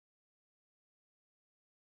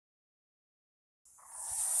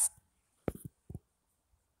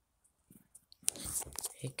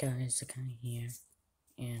Hey guys, Zachii here,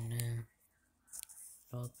 and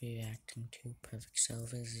I'll be reacting to Perfect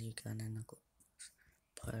Servers Uganda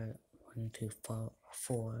part 1 through 4,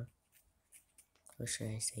 or should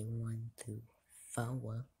I say 1 through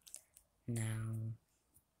 4. Now,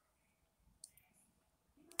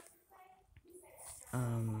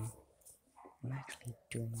 I'm actually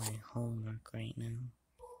doing my homework right now,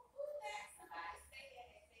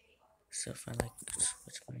 so if I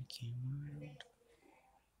switch my camera around,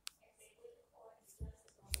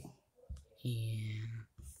 yeah,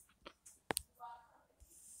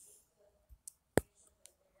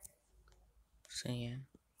 so yeah,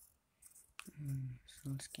 so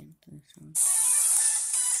let's get into this one.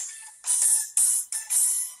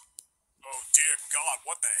 Oh dear God,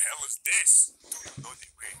 what the hell is this? Do you know the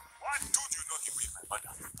way? What? Do you know the way, my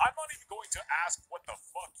brother? I'm not even going to ask what the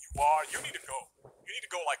fuck you are. You need to go. You need to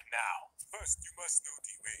go like now. First, you must know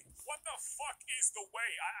the way. What the fuck is the way?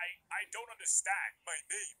 I don't understand. My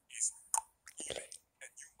name is Even,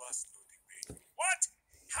 and you must know the way. What?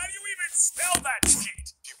 How do you even spell that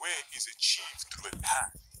shit? The way is achieved through a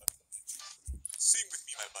path. Sing with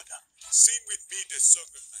me, my brother. Sing with me the song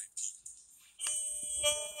of my people.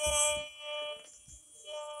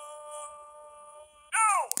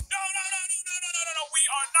 No, we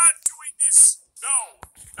are not doing this. No.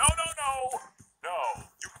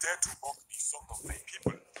 You dare to mock the song of my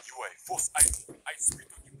people. You are a false idol. I spit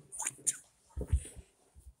on you.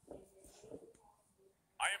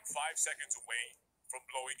 I am 5 seconds away from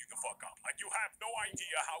blowing you the fuck up, and you have no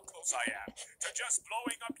idea how close I am to just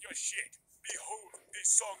blowing up your shit. Behold the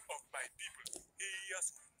song of my people.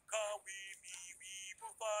 We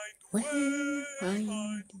will find a way.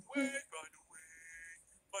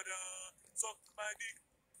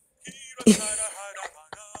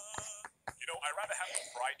 You know, I'd rather have the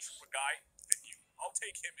fried trooper guy than you. I'll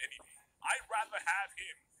take him any day. I'd rather have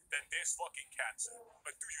him than this fucking cancer.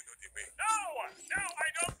 But do you know the way? No, I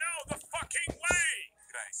don't know the fucking way.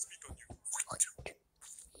 Can I speak on you?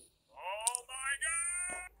 Oh my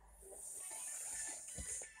God!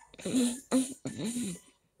 Do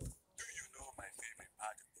you know my favorite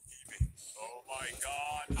part of the evening? Oh my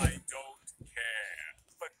God, I don't care.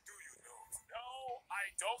 But do you know? No, I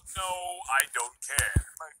don't know. I don't care.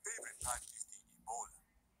 My favorite part is the Ebola.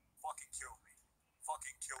 Fucking kill me.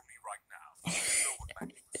 Fucking kill me right now. You know what my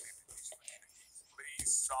people's favorite dish for dinner is.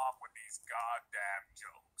 Please stop with these goddamn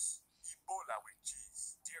jokes. Ebola with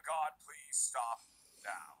cheese. Dear God, please stop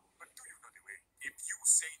now. But do you know the way? If you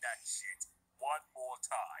say that shit one more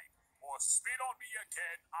time, or spit on me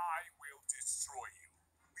again, I will destroy you.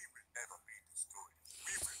 We will never be destroyed.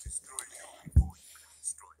 We will destroy you before you can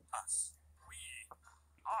destroy us. We?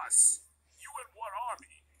 Us? You and what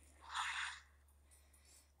army?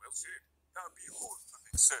 Well said. Now behold,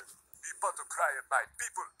 sir, the battle cry of my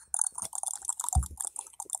people.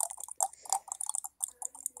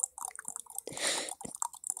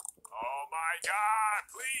 Oh my God,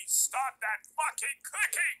 please stop that fucking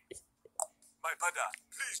clicking! My brother,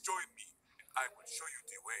 please join me. I will show you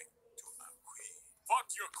the way to our queen.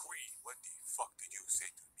 Fuck your queen. What the fuck did you say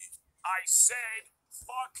to me? I said,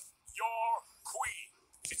 fuck your queen.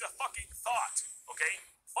 She's a fucking thought, okay?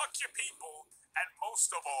 Fuck your people, and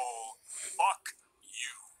most of all, fuck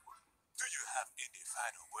you. Do you have any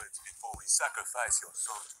final words before we sacrifice your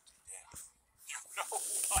soul to the death? You know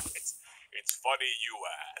what? It's funny you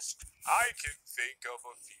ask. I can think of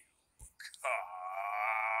a few.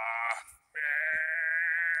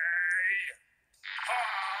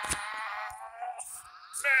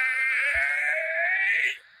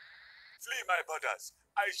 Flee, my brothers.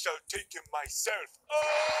 I shall take him myself.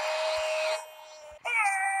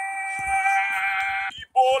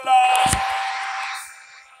 Ebola!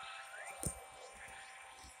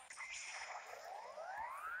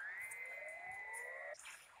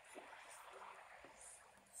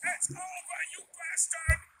 It's over, you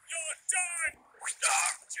bastard! You're done!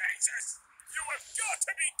 Oh, Jesus! You have got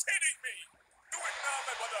to be kidding me! Do it now,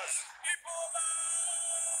 my brothers! Ebola!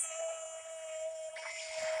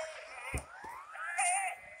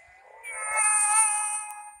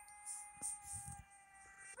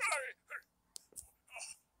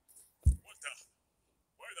 What the?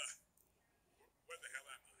 Where the hell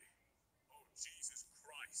am I? Oh, Jesus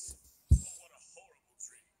Christ. Oh, what a horrible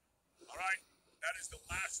dream. Alright, that is the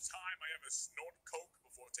last time I ever snort coke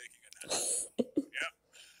before taking a nap. Yep.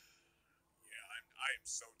 Yeah, I am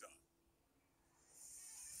so done.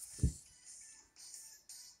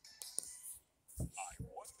 I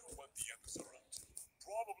wonder what the others are up to.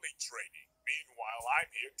 Probably training. Meanwhile,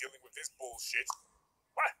 I'm here dealing with this bullshit.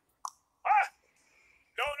 What? Ah!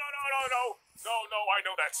 No, I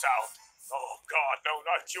know that sound. Oh God, no,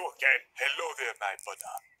 not you again. Hello there, my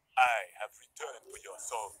brother. I have returned for your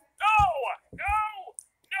soul. No! No!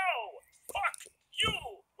 No! Fuck you!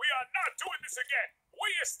 We are not doing this again. We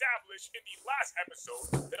established in the last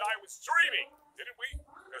episode that I was dreaming, didn't we?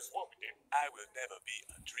 That's what we did. I will never be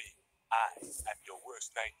a dream. I am your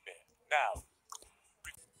worst nightmare. Now.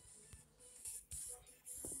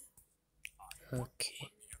 Okay.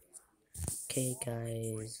 Okay,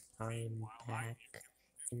 guys, I'm back.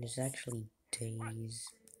 And it's actually days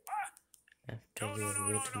after No, the no, no, no,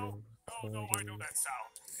 no. original Oh, no, I know recording. that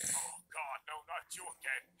sound. Oh, God, no, not you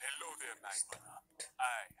again. Hello there, my brother.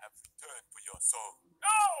 I have returned for your soul.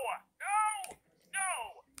 No! No!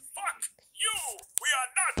 No! Fuck you! We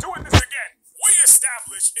are not doing this again. We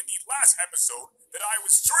established in the last episode that I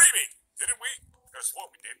was dreaming, didn't we? That's what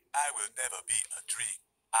we did. I will never be a dream.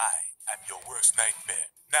 I am your worst nightmare.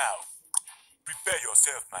 Now, prepare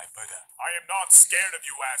yourself, my brother. I am not scared of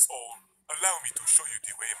you, asshole. Allow me to show you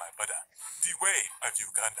the way, my brother. The way of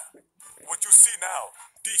Uganda. What you see now,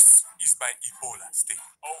 this is my Ebola state.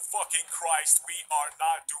 Oh, fucking Christ, we are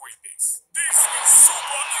not doing this. This is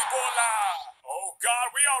Super Ebola. Oh, God,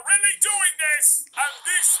 we are really doing this. And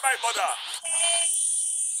this, my brother.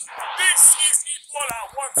 This is Ebola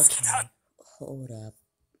once it had. Okay, hold up.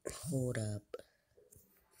 Hold up.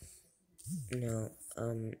 No,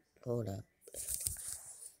 hold up.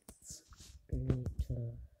 I need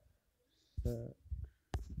to search.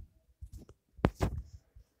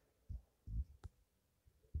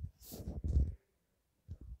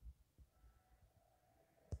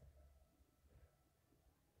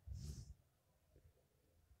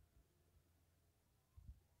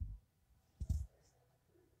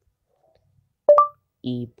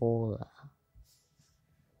 Ebola.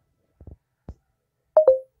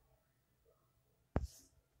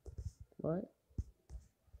 What?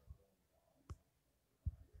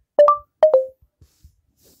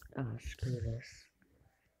 Ah, screw this.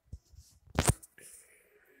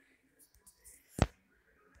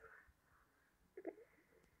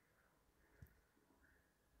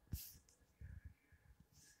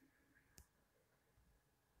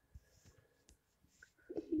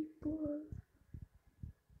 Ebola.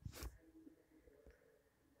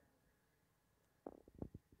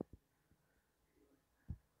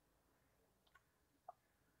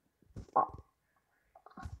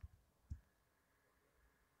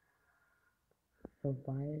 A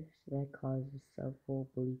virus that causes several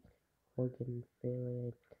bleak organ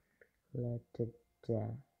failure led to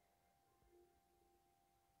death.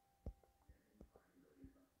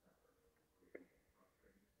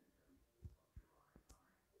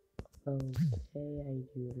 Okay, I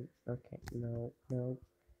do. Okay, no, no,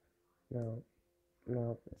 no,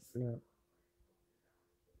 no, no.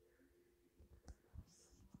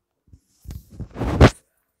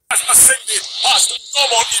 Ascended past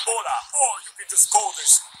normal Ebola, or you can just call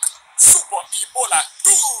this Super Ebola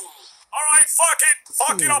 2. Alright, fuck it,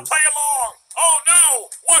 I'll play along. Oh no,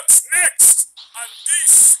 what's next? And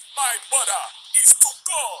this, my brother, is to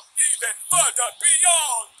go even further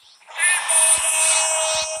beyond Ebola!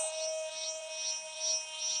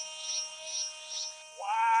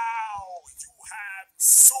 Wow, you have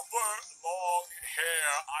super long hair.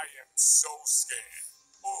 I am so scared.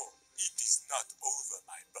 Oh, it is not over,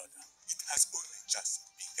 my brother. It has only just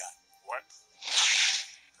begun. What?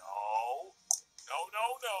 No. No, no,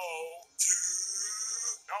 no.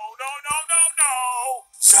 No, no, no, no, no.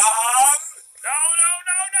 Son. No, no,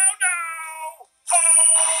 no, no, no. Ho!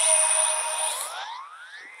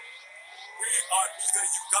 We are neither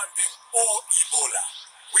Ugandan or Ebola.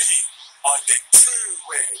 We are the true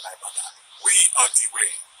way, my brother. We are the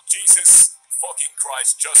way. Jesus fucking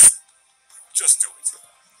Christ, just do it.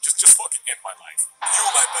 Just fucking end my life. You,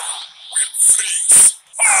 my brother, will freeze.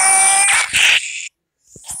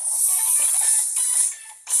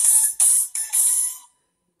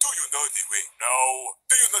 Do you know the way? No.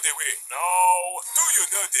 Do you know the way? No. Do you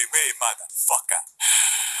know the way, motherfucker?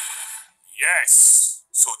 Yes.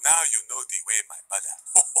 So now you know the way, my brother.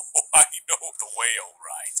 I know the way,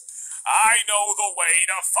 alright. I know the way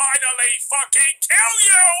to finally fucking kill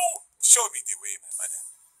you! Show me the way, my brother.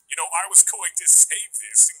 You know, I was going to save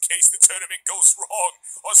this in case the tournament goes wrong,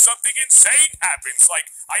 or something insane happens,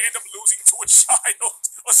 like I end up losing to a child,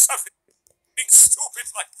 or something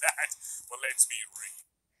stupid like that. But let's be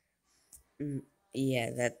real.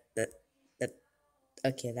 Yeah, that.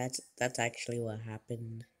 Okay, that's actually what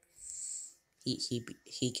happened.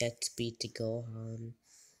 He gets beat to go home.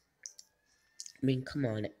 I mean, come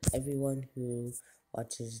on, everyone who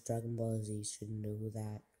watches Dragon Ball Z should know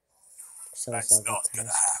that. So That's not gonna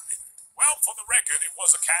happen. Well, for the record, it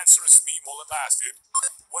was a cancerous meme while it lasted.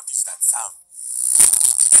 What is that sound?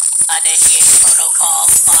 Initiate protocol,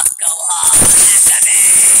 Moscow Hall,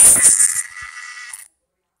 activate!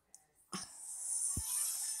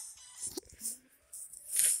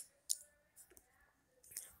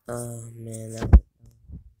 Oh man,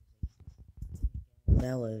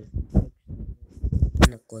 that was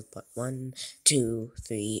part 1, 2,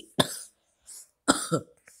 3,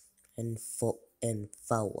 and 4 and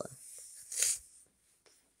 4.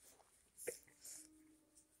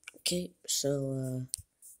 Okay, so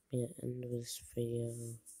yeah, end of this video.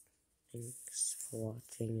 Thanks for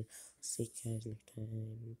watching. See you guys next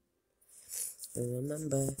time. And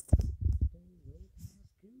remember,